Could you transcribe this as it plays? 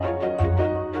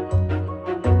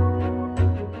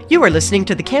You are listening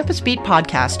to the Campus Beat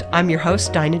podcast. I'm your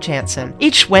host, Dinah Jansen.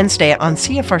 Each Wednesday on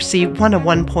CFRC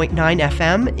 101.9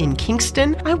 FM in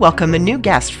Kingston, I welcome a new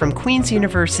guest from Queen's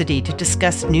University to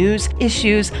discuss news,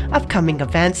 issues, upcoming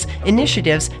events,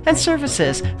 initiatives, and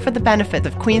services for the benefit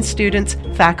of Queen's students,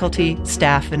 faculty,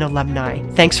 staff, and alumni.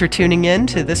 Thanks for tuning in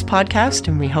to this podcast,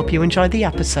 and we hope you enjoy the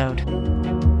episode.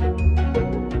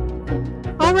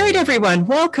 All right, everyone,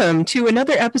 welcome to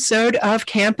another episode of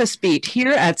Campus Beat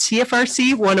here at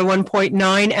CFRC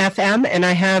 101.9 FM, and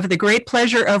I have the great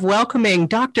pleasure of welcoming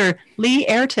Dr. Lee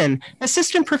Ayrton,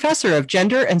 Assistant Professor of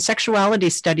Gender and Sexuality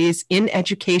Studies in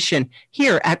Education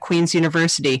here at Queen's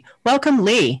University. Welcome,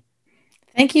 Lee.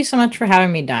 Thank you so much for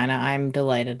having me, Dinah. I'm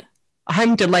delighted.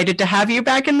 I'm delighted to have you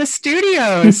back in the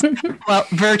studios. Well,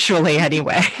 virtually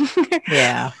anyway.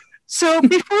 Yeah. So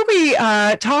before we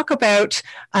talk about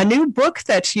a new book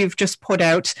that you've just put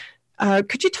out,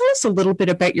 could you tell us a little bit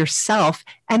about yourself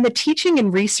and the teaching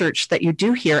and research that you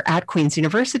do here at Queen's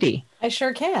University? I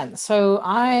sure can. So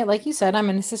like you said, I'm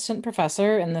an assistant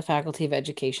professor in the Faculty of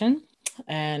Education,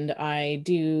 and I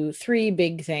do three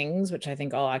big things, which I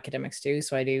think all academics do.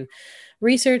 So I do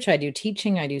research, I do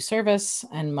teaching, I do service,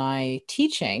 and my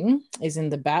teaching is in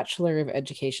the Bachelor of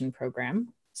Education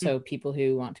program. So people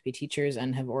who want to be teachers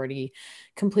and have already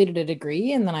completed a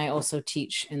degree. And then I also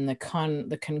teach in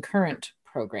the concurrent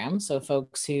program. So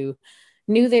folks who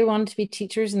knew they wanted to be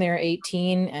teachers and they were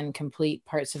 18 and complete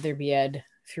parts of their BEd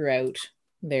throughout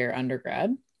their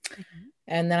undergrad. Mm-hmm.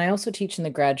 And then I also teach in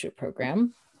the graduate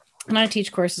program. And I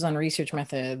teach courses on research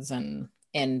methods and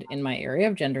in my area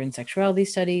of gender and sexuality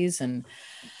studies. And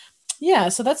yeah,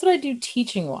 so that's what I do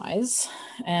teaching wise.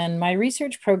 And my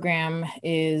research program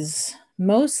is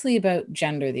mostly about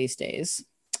gender these days,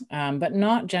 but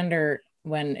not gender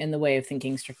when in the way of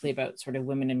thinking strictly about sort of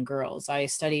women and girls. I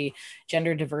study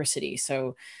gender diversity.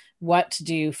 So what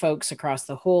do folks across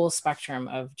the whole spectrum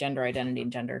of gender identity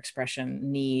and gender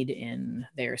expression need in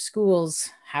their schools?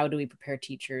 How do we prepare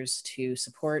teachers to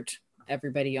support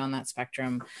everybody on that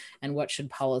spectrum? And what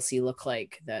should policy look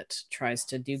like that tries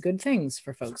to do good things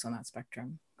for folks on that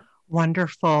spectrum?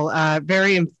 Wonderful.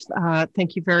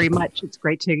 Thank you very much. It's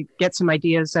great to get some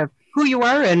ideas of who you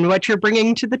are and what you're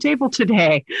bringing to the table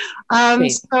today.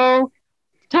 So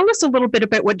tell us a little bit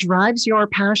about what drives your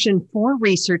passion for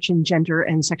research in gender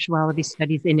and sexuality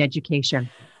studies in education.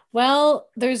 Well,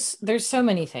 there's so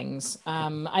many things.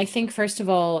 I think, first of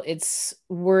all, it's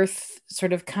worth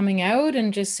sort of coming out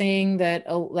and just saying that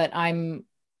I'm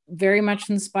very much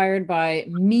inspired by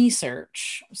me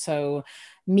search. So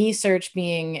me search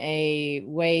being a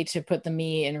way to put the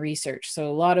me in research. So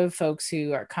a lot of folks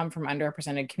who come from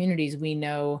underrepresented communities, we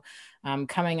know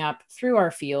coming up through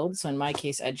our field, so in my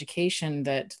case, education,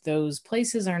 that those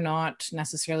places are not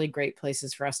necessarily great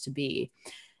places for us to be.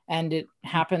 And it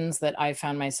happens that I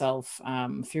found myself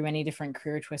through many different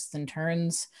career twists and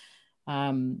turns,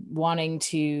 wanting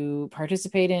to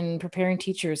participate in preparing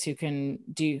teachers who can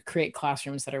create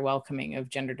classrooms that are welcoming of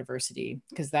gender diversity,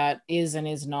 because that is and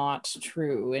is not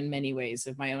true in many ways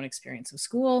of my own experience of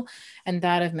school and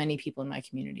that of many people in my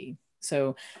community.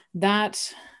 So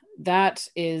that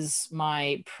is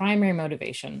my primary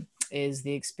motivation, is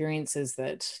the experiences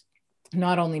that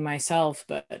not only myself,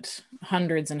 but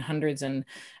hundreds and hundreds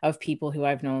of people who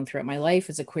I've known throughout my life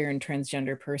as a queer and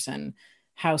transgender person,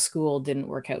 how school didn't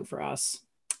work out for us.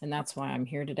 And that's why I'm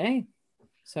here today.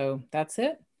 So that's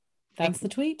it. That's the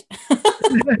tweet.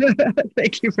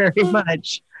 Thank you very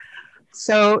much.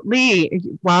 So Lee,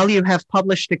 while you have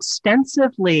published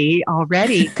extensively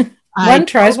already, one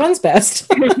tries one's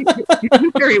best. You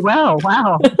do very well.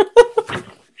 Wow.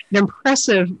 An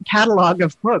impressive catalog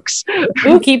of books.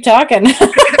 Ooh, keep talking.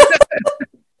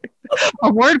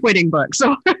 Award-winning books.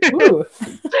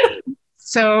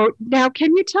 So now,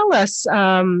 can you tell us,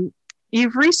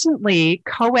 you've recently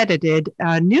co-edited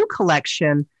a new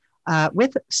collection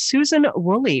with Susan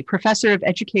Woolley, Professor of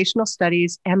Educational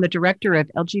Studies and the Director of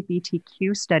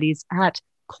LGBTQ Studies at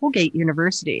Colgate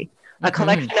University, a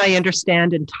collection I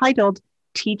understand entitled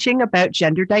Teaching About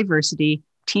Gender Diversity,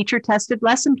 Teacher-Tested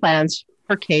Lesson Plans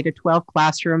for K-12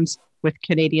 Classrooms with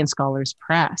Canadian Scholars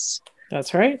Press.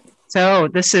 That's right. So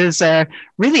this is a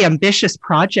really ambitious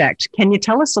project. Can you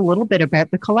tell us a little bit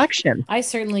about the collection? I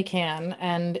certainly can.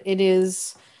 And it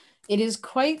is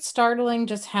quite startling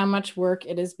just how much work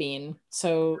it has been.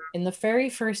 So in the very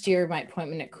first year of my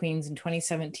appointment at Queen's in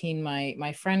 2017,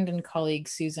 my friend and colleague,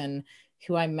 Susan,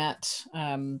 who I met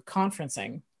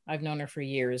conferencing, I've known her for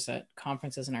years at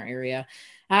conferences in our area,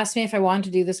 asked me if I wanted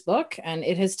to do this book. And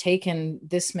it has taken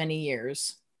this many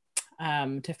years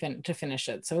to finish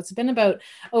it. So it's been about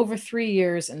over 3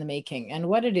 years in the making. And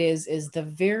what it is the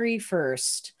very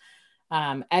first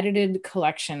edited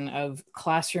collection of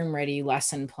classroom ready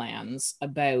lesson plans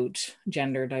about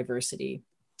gender diversity.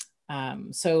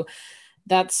 So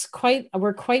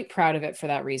we're quite proud of it for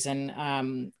that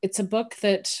reason. It's a book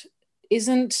that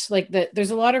isn't like that.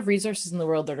 There's a lot of resources in the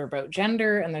world that are about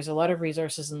gender, and there's a lot of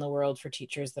resources in the world for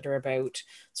teachers that are about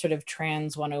sort of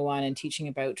trans 101 and teaching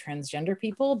about transgender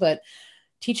people. But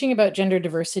teaching about gender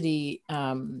diversity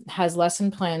has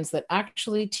lesson plans that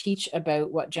actually teach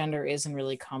about what gender is in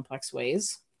really complex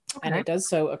ways. Okay. And it does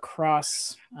so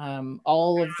across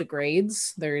all of the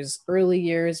grades. There's early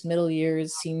years, middle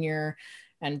years, senior,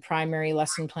 and primary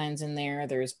lesson plans in there.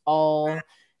 There's all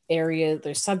areas,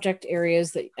 there's subject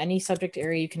areas, that any subject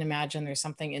area you can imagine, there's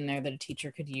something in there that a teacher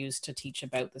could use to teach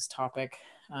about this topic.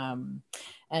 And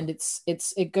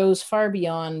it goes far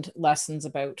beyond lessons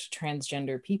about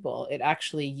transgender people. It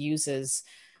actually uses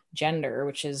gender,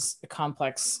 which is a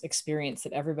complex experience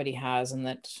that everybody has and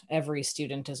that every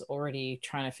student is already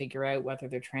trying to figure out whether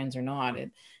they're trans or not.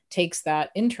 It takes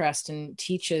that interest and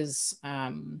teaches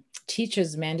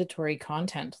mandatory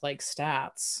content like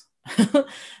stats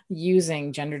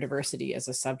using gender diversity as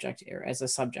a subject or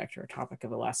a topic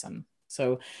of a lesson.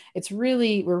 So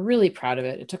we're really proud of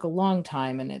it. It took a long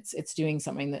time, and it's doing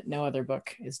something that no other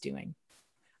book is doing.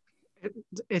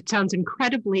 It sounds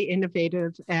incredibly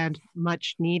innovative and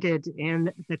much needed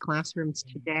in the classrooms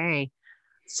today.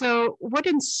 So what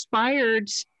inspired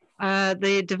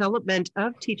the development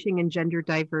of teaching in gender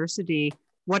diversity?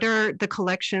 What are the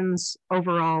collection's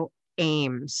overall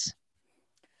aims?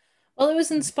 Well, it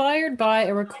was inspired by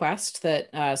a request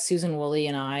that Susan Woolley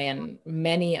and I and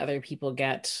many other people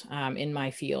get in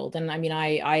my field. And I mean,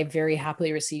 I very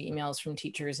happily receive emails from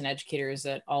teachers and educators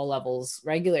at all levels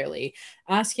regularly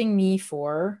asking me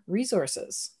for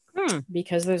resources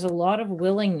because there's a lot of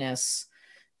willingness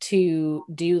to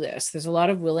do this. There's a lot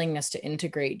of willingness to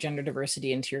integrate gender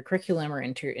diversity into your curriculum or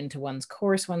into one's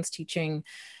course, one's teaching.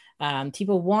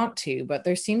 People want to, but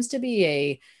there seems to be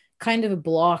a kind of a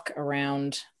block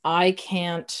around, I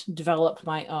can't develop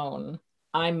my own.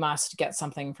 I must get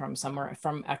something from somewhere,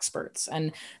 from experts.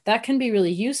 And that can be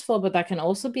really useful, but that can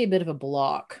also be a bit of a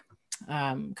block.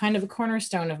 Kind of a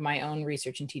cornerstone of my own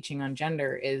research and teaching on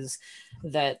gender is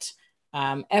that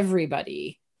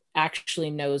everybody actually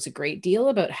knows a great deal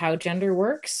about how gender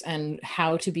works and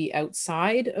how to be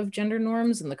outside of gender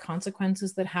norms and the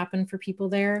consequences that happen for people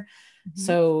there. Mm-hmm.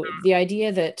 So the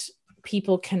idea that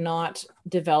people cannot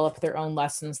develop their own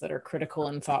lessons that are critical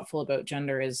and thoughtful about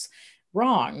gender is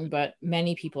wrong, but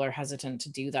many people are hesitant to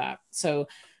do that. So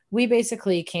we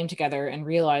basically came together and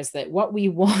realized that what we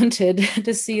wanted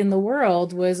to see in the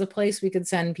world was a place we could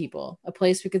send people, a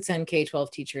place we could send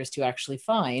K-12 teachers to actually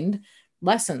find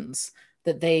lessons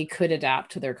that they could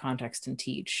adapt to their context and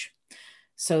teach.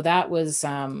 So that was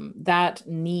that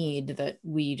need that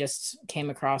we just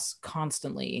came across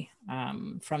constantly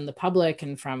from the public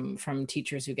and from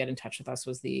teachers who get in touch with us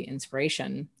was the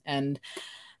inspiration. And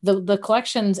the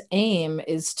collection's aim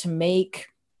is to make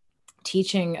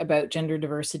teaching about gender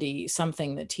diversity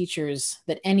something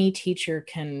that any teacher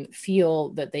can feel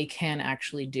that they can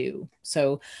actually do.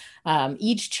 So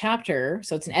each chapter,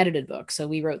 so it's an edited book. So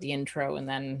we wrote the intro and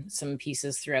then some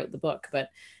pieces throughout the book,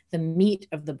 but the meat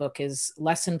of the book is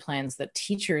lesson plans that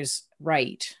teachers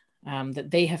write that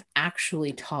they have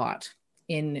actually taught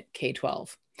in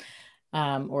K-12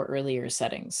 or earlier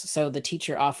settings. So the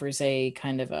teacher offers a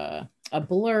kind of a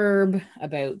blurb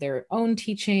about their own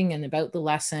teaching and about the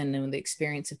lesson and the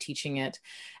experience of teaching it,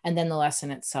 and then the lesson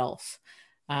itself.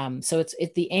 So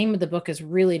the aim of the book is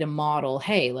really to model,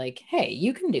 hey,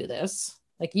 you can do this.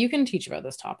 Like, you can teach about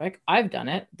this topic. I've done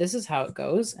it. This is how it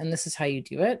goes, and this is how you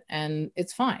do it, and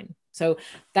it's fine. So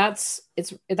that's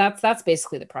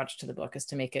basically the project of the book, is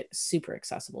to make it super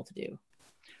accessible to do.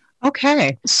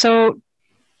 Okay, so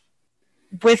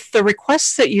with the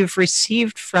requests that you've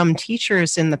received from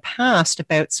teachers in the past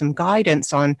about some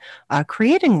guidance on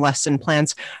creating lesson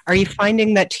plans, are you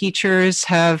finding that teachers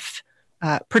have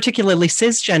particularly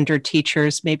cisgender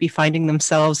teachers may be finding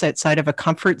themselves outside of a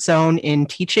comfort zone in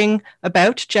teaching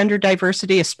about gender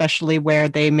diversity, especially where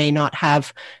they may not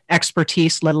have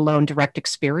expertise, let alone direct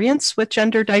experience with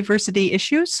gender diversity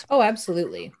issues? Oh,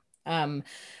 absolutely.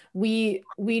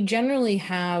 We generally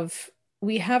have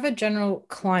a general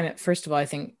climate, first of all, I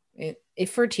think,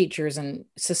 for teachers and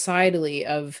societally,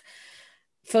 of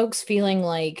folks feeling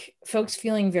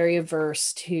very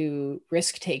averse to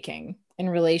risk taking in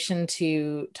relation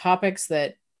to topics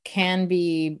that can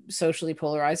be socially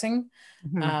polarizing,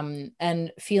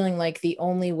 and feeling like the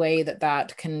only way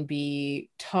that can be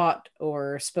taught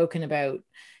or spoken about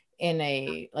in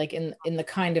the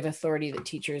kind of authority that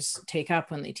teachers take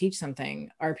up when they teach something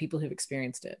are people who've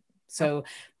experienced it. So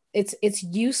it's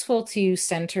useful to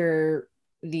center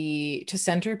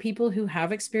people who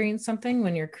have experienced something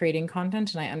when you're creating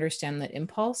content. And I understand that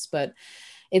impulse, but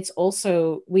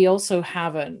we also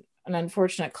have an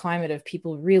unfortunate climate of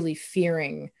people really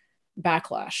fearing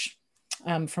backlash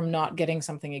from not getting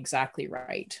something exactly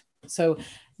right. So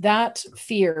that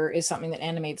fear is something that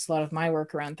animates a lot of my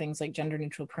work around things like gender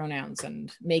neutral pronouns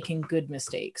and making good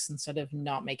mistakes instead of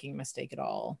not making a mistake at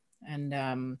all,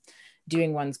 and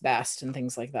doing one's best and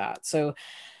things like that. So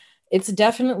it's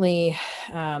definitely,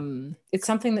 it's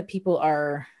something that people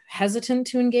are hesitant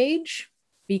to engage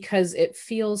because it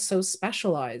feels so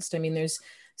specialized. I mean, there's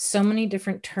so many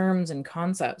different terms and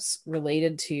concepts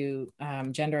related to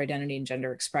gender identity and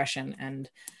gender expression. And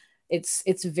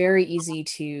it's very easy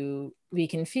to be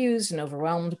confused and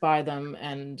overwhelmed by them.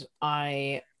 And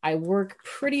I work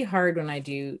pretty hard when I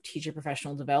do teacher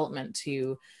professional development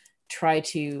to try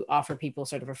to offer people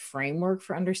sort of a framework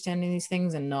for understanding these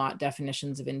things and not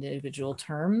definitions of individual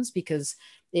terms, because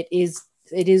it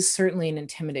is certainly an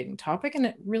intimidating topic, and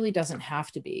it really doesn't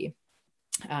have to be.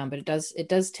 But it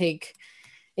does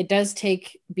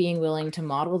take being willing to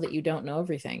model that you don't know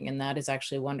everything. And that is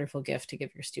actually a wonderful gift to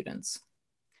give your students.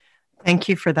 Thank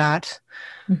you for that.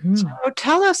 Mm-hmm. So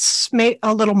tell us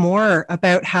a little more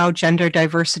about how gender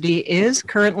diversity is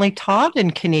currently taught in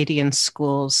Canadian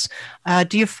schools.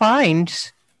 Do you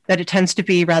find that it tends to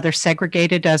be rather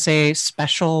segregated as a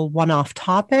special one-off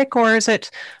topic, or is it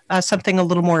something a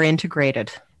little more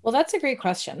integrated? Well, that's a great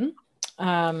question,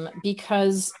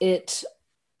 because it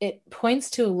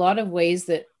points to a lot of ways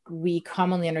that we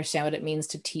commonly understand what it means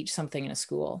to teach something in a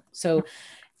school. So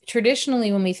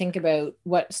traditionally, when we think about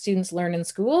what students learn in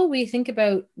school, we think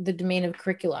about the domain of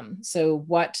curriculum. So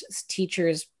what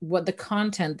the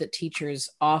content that teachers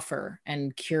offer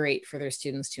and curate for their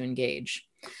students to engage.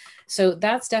 So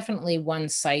that's definitely one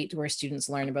site where students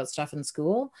learn about stuff in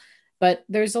school. But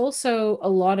there's also a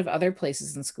lot of other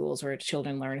places in schools where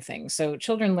children learn things. So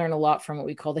children learn a lot from what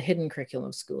we call the hidden curriculum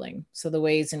of schooling. So the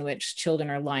ways in which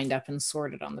children are lined up and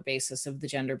sorted on the basis of the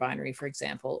gender binary, for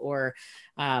example, or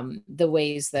the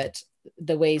ways that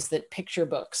picture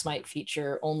books might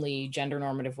feature only gender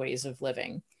normative ways of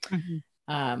living.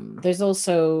 Mm-hmm. There's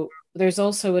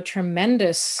also a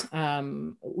tremendous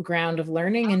ground of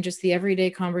learning in just the everyday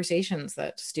conversations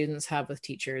that students have with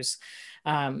teachers,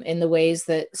 in the ways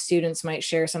that students might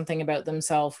share something about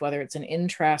themselves, whether it's an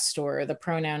interest or the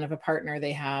pronoun of a partner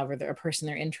they have, or a person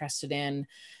they're interested in,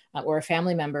 or a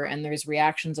family member, and there's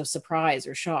reactions of surprise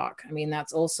or shock. I mean,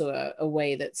 that's also a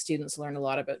way that students learn a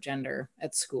lot about gender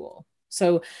at school.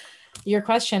 So your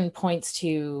question points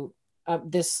to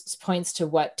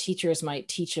what teachers might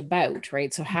teach about,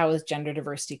 right? So how is gender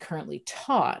diversity currently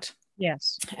taught?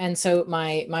 Yes. And so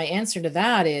my answer to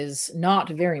that is not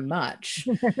very much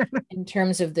in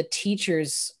terms of the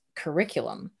teacher's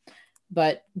curriculum,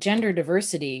 but gender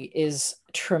diversity is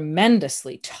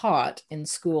tremendously taught in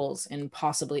schools in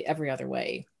possibly every other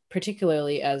way,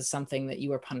 particularly as something that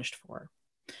you are punished for.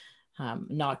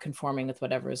 Not conforming with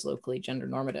whatever is locally gender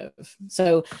normative.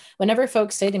 So whenever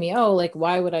folks say to me, oh, like,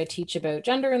 why would I teach about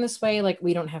gender in this way? Like,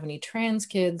 we don't have any trans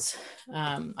kids.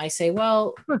 I say,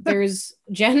 well, there's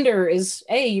gender is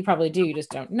A, you probably do, you just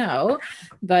don't know.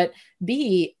 But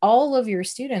B, all of your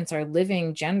students are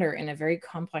living gender in a very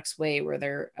complex way where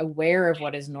they're aware of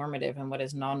what is normative and what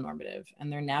is non-normative,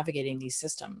 and they're navigating these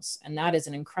systems. And that is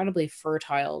an incredibly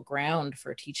fertile ground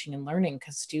for teaching and learning,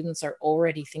 because students are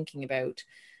already thinking about,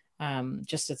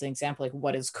 just as an example, like,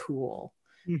 what is cool?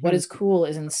 Mm-hmm. What is cool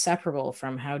is inseparable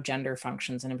from how gender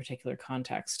functions in a particular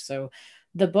context. So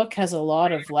the book has a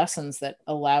lot of lessons that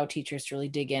allow teachers to really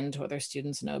dig into what their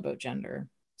students know about gender.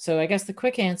 So I guess the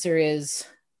quick answer is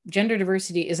gender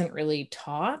diversity isn't really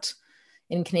taught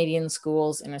in Canadian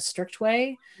schools in a strict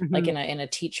way, mm-hmm. like in a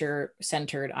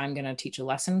teacher-centered, I'm going to teach a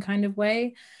lesson kind of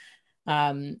way.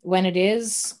 When it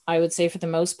is, I would say for the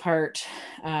most part,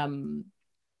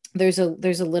 there's a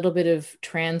little bit of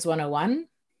Trans 101.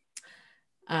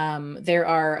 There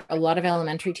are a lot of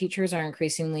elementary teachers are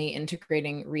increasingly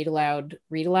integrating read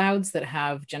alouds that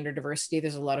have gender diversity.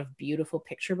 There's a lot of beautiful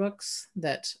picture books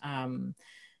that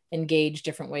engage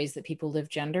different ways that people live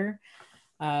gender.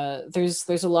 There's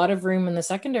a lot of room in the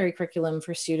secondary curriculum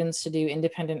for students to do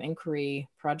independent inquiry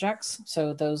projects.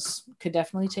 So those could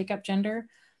definitely take up gender.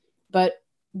 But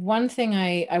one thing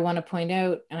I want to point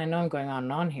out, and I know I'm going on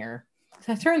and on here,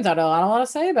 it turns out I don't have a lot to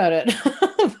say about it,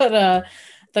 but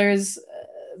there's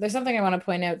something I want to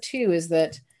point out too, is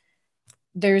that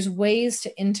there's ways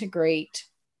to integrate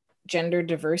gender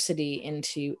diversity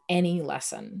into any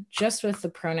lesson, just with the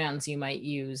pronouns you might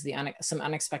use, some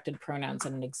unexpected pronouns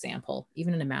in an example,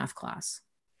 even in a math class.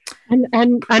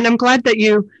 And I'm glad that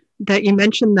you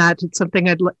mentioned that. It's something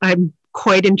I'm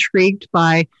quite intrigued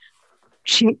by,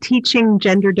 teaching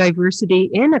gender diversity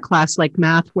in a class like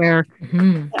math, where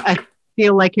I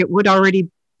feel like it would already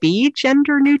be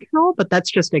gender neutral, but that's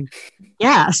just a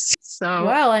guess. So,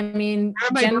 well, I mean,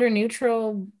 gender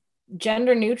neutral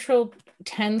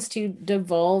tends to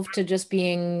devolve to just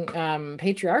being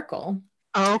patriarchal.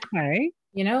 Okay.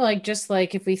 Like, just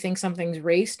like if we think something's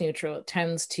race neutral, it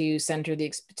tends to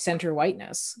center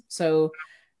whiteness. So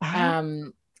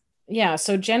yeah,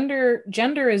 so gender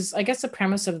is, I guess, the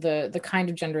premise of the kind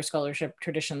of gender scholarship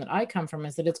tradition that I come from,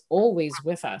 is that it's always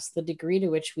with us. The degree to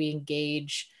which we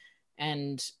engage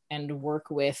and work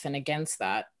with and against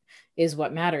that is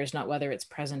what matters, not whether it's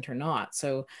present or not.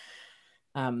 So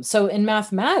so in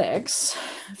mathematics,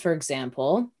 for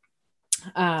example,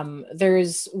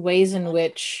 there's ways in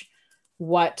which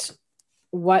where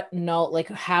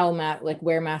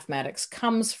mathematics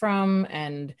comes from,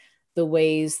 and the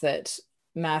ways that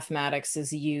mathematics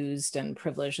is used and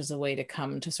privileged as a way to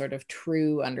come to sort of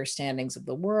true understandings of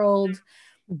the world.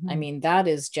 I mean, that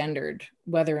is gendered,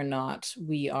 whether or not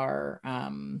we're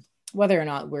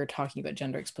talking about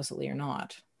gender explicitly or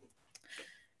not.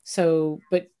 So,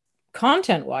 but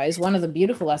content-wise, one of the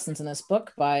beautiful lessons in this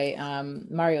book by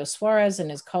Mario Suarez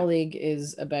and his colleague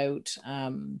is about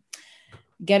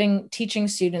teaching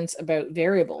students about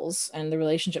variables and the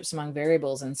relationships among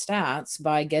variables and stats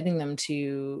by getting them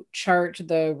to chart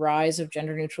the rise of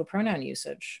gender-neutral pronoun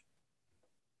usage.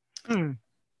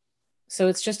 So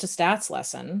it's just a stats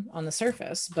lesson on the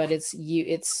surface, but it's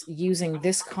using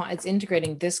it's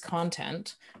integrating this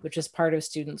content, which is part of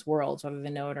students' worlds, whether they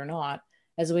know it or not,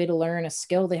 as a way to learn a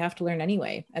skill they have to learn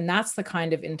anyway. And that's the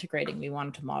kind of integrating we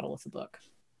wanted to model with the book.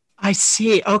 I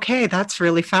see. Okay, that's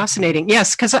really fascinating.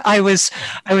 Yes, because I was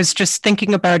just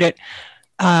thinking about it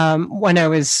when I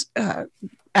was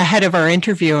ahead of our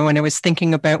interview, when I was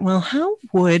thinking about, well, how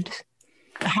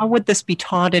would this be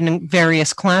taught in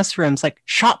various classrooms, like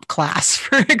shop class,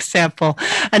 for example?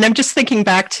 And I'm just thinking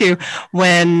back to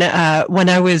when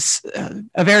I was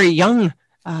a very young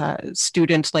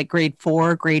student, like grade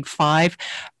 4, grade 5,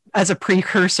 as a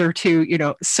precursor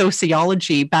to,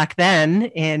 sociology back then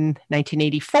in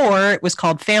 1984, it was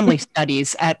called family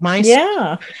studies at my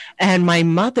school. And my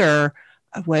mother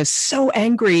was so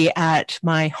angry at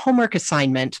my homework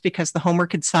assignment, because the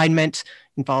homework assignment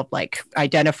involved like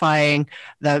identifying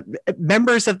the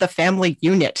members of the family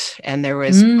unit. And there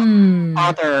was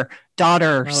father,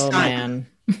 daughter, son. Man.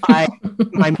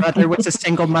 My mother was a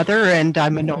single mother, and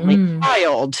I'm an only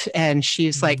child. And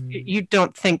she's like, you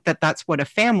don't think that that's what a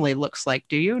family looks like,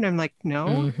 do you? And I'm like,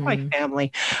 no, my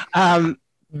family.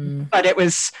 But it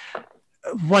was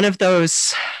one of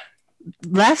those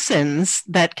lessons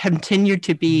that continued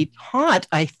to be taught,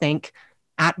 I think,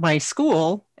 at my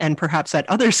school and perhaps at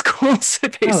other schools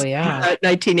based on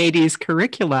 1980s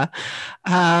curricula.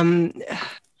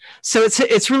 So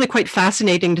it's really quite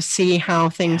fascinating to see how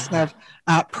things have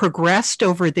progressed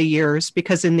over the years,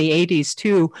 because in the 80s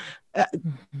too,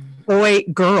 boy,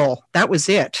 girl, that was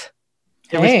it.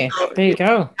 There you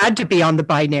go. It had to be on the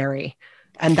binary.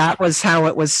 And that was how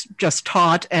it was just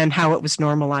taught and how it was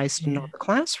normalized in all the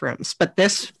classrooms. But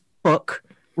this book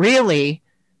really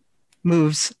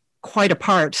moves quite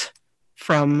apart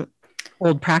from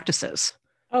old practices.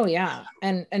 Oh, yeah.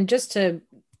 And just to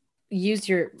use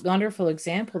your wonderful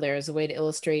example there as a way to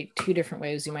illustrate two different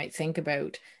ways you might think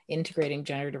about integrating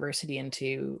gender diversity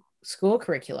into school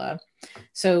curricula.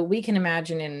 So we can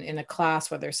imagine in a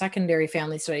class, whether secondary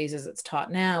family studies as it's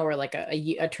taught now, or like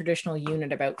a traditional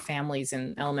unit about families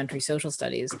in elementary social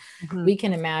studies, we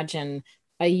can imagine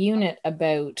a unit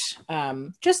about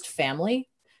just family,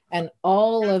 and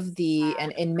all of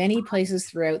and in many places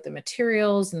throughout the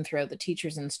materials and throughout the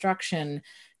teacher's instruction,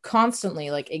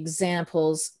 constantly like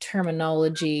examples,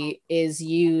 terminology is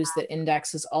used that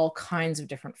indexes all kinds of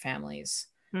different families.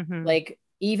 Like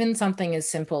even something as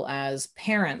simple as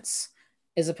parents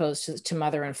as opposed to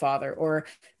mother and father, or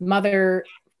mother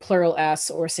plural S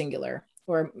or singular,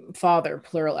 or father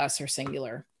plural S or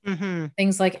singular.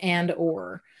 Things like and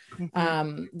or.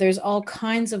 There's all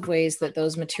kinds of ways that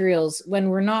those materials, when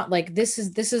we're not like this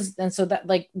is and so that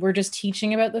like we're just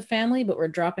teaching about the family, but we're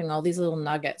dropping all these little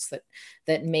nuggets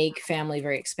that make family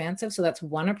very expansive. So that's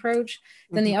one approach.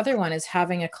 Then the other one is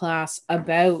having a class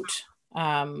about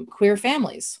queer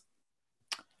families.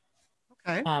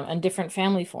 And different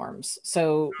family forms.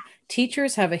 So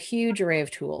teachers have a huge array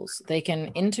of tools. They can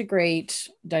integrate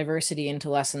diversity into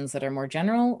lessons that are more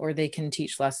general, or they can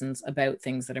teach lessons about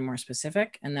things that are more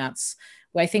specific. And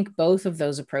I think both of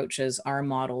those approaches are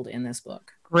modeled in this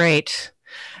book. Great.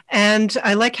 And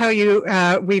I like how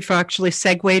we've actually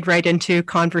segued right into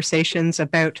conversations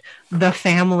about the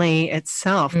family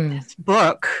itself. This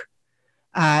book,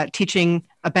 teaching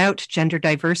about gender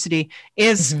diversity,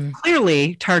 is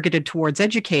clearly targeted towards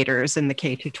educators in the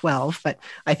K-12, but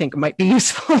I think it might be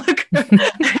useful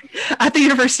at the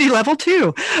university level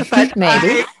too. But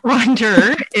maybe. I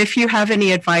wonder if you have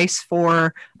any advice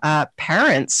for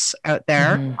parents out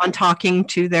there on talking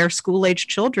to their school-age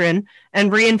children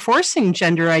and reinforcing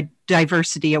gender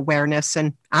diversity awareness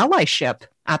and allyship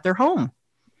at their home.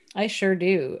 I sure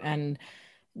do. And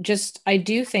I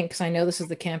do think, because I know this is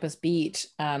the Campus Beat,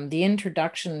 the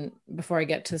introduction, before I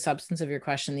get to the substance of your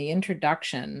question, the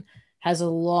introduction has a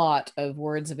lot of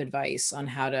words of advice on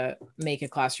how to make a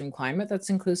classroom climate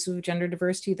that's inclusive of gender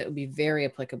diversity that would be very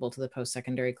applicable to the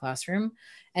post-secondary classroom.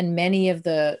 And many of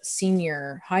the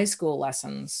senior high school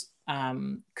lessons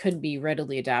could be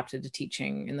readily adapted to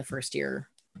teaching in the first year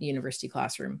university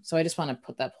classroom. So I just want to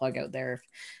put that plug out there if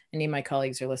any of my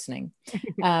colleagues are listening.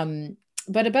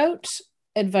 But about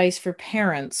advice for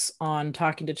parents on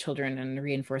talking to children and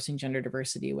reinforcing gender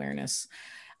diversity awareness,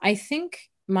 I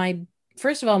think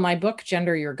first of all, my book,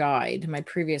 Gender Your Guide, my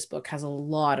previous book, has a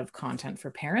lot of content for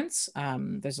parents.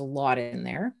 There's a lot in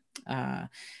there, and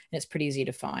it's pretty easy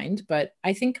to find. But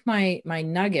I think my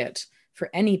nugget for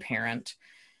any parent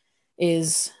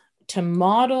is to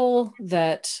model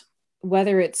that,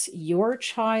 whether it's your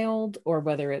child or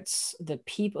whether it's the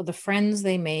people, the friends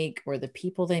they make, or the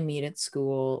people they meet at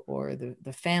school, or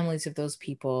the families of those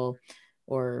people,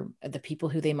 or the people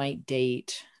who they might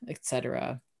date,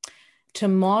 etc., to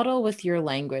model with your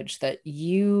language that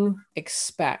you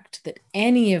expect that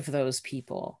any of those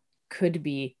people could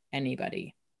be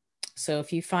anybody. So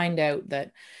if you find out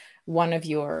that one of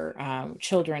your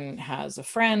children has a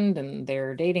friend and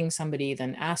they're dating somebody,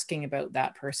 then asking about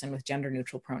that person with gender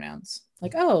neutral pronouns.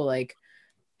 Like,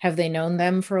 have they known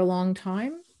them for a long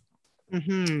time?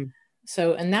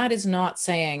 So, and that is not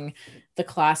saying the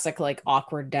classic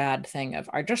awkward dad thing of,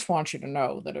 I just want you to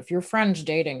know that if your friend's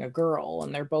dating a girl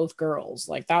and they're both girls,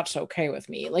 that's okay with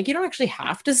me. You don't actually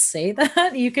have to say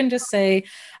that. You can just say,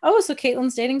 oh, so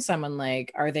Caitlin's dating someone,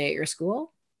 are they at your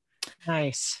school?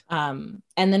 Nice. And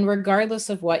then regardless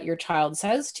of what your child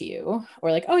says to you,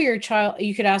 or your child,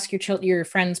 you could ask your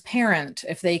friend's parent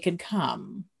if they could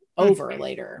come over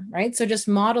later, right? So just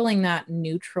modeling that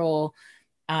neutral,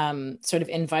 sort of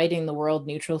inviting the world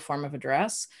neutral form of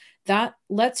address, that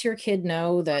lets your kid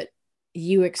know that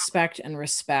you expect and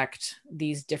respect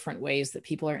these different ways that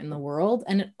people are in the world.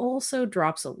 And it also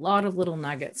drops a lot of little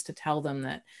nuggets to tell them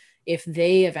that if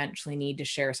they eventually need to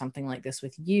share something like this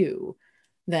with you,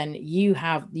 then you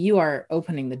are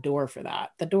opening the door for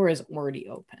that. The door is already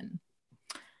open.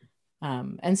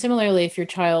 And similarly, if your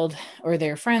child or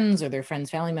their friends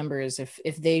family members,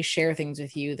 if they share things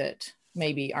with you that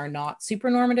maybe are not super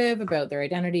normative about their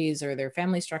identities or their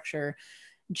family structure,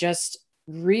 just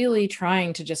really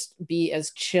trying to just be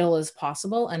as chill as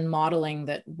possible and modeling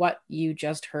that what you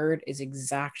just heard is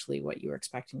exactly what you were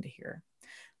expecting to hear.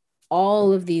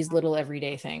 All of these little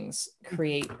everyday things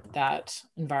create that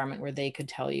environment where they could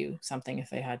tell you something if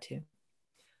they had to.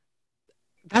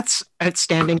 That's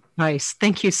outstanding advice.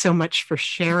 Thank you so much for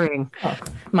sharing. Oh,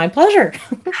 my pleasure.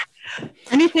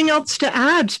 Anything else to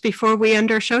add before we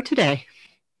end our show today?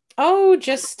 Oh,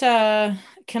 just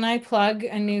can I plug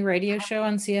a new radio show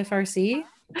on CFRC?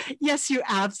 Yes, you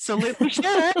absolutely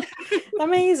should.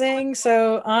 Amazing.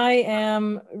 So I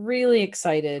am really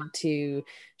excited to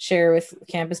share with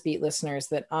Campus Beat listeners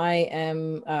that I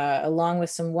am, along with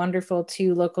some wonderful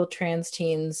 2 local trans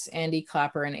teens, Andy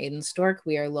Clapper and Aidan Stork,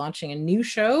 we are launching a new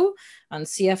show on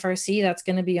CFRC. That's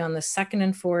going to be on the 2nd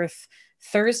and 4th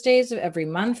Thursdays of every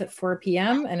month at 4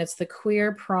 p.m. And it's the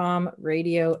Queer Prom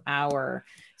Radio Hour.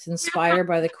 It's inspired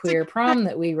by the Queer Prom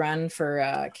that we run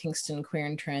for Kingston Queer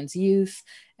and Trans Youth.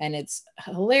 And it's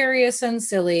hilarious and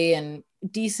silly and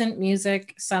decent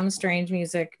music, some strange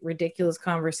music, ridiculous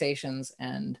conversations,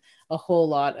 and a whole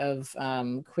lot of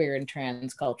queer and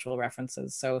trans cultural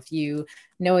references. So if you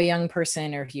know a young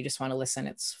person or if you just want to listen,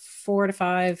 it's 4 to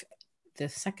 5, the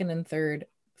 2nd and 3rd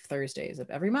Thursdays of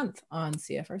every month on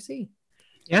CFRC.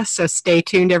 Yes, so stay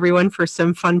tuned, everyone, for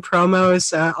some fun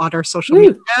promos on our social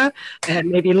media, and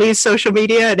maybe Lee's social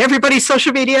media and everybody's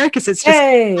social media, because it's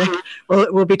just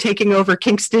we'll be taking over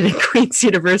Kingston and Queen's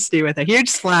University with a huge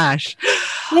splash.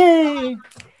 Yay!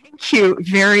 Thank you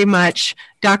very much,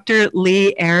 Dr.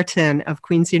 Lee Ayrton of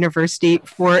Queen's University,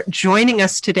 for joining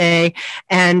us today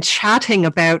and chatting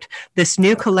about this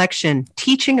new collection,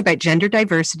 Teaching About Gender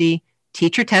Diversity,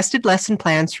 Teacher-Tested Lesson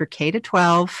Plans for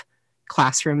K-12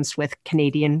 Classrooms with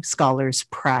Canadian Scholars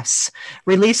Press,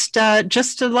 released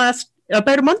just last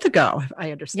about a month ago,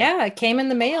 I understand. Yeah, it came in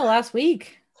the mail last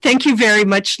week. Thank you very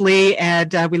much, Lee.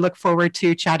 And we look forward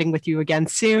to chatting with you again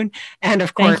soon. And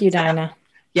of course, thank you, Dinah.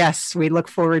 Yes, we look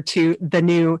forward to the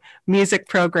new music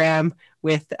program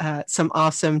with some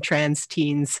awesome trans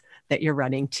teens that you're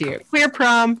running too. Queer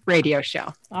Prom Radio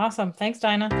Show. Awesome. Thanks,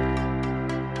 Dinah.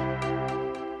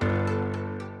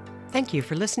 Thank you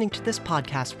for listening to this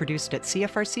podcast produced at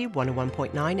CFRC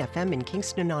 101.9 FM in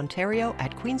Kingston, Ontario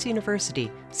at Queen's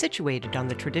University, situated on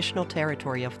the traditional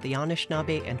territory of the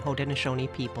Anishinaabe and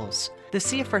Haudenosaunee peoples. The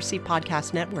CFRC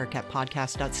Podcast Network at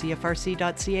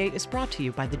podcast.cfrc.ca is brought to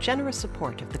you by the generous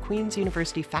support of the Queen's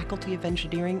University Faculty of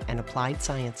Engineering and Applied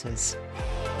Sciences.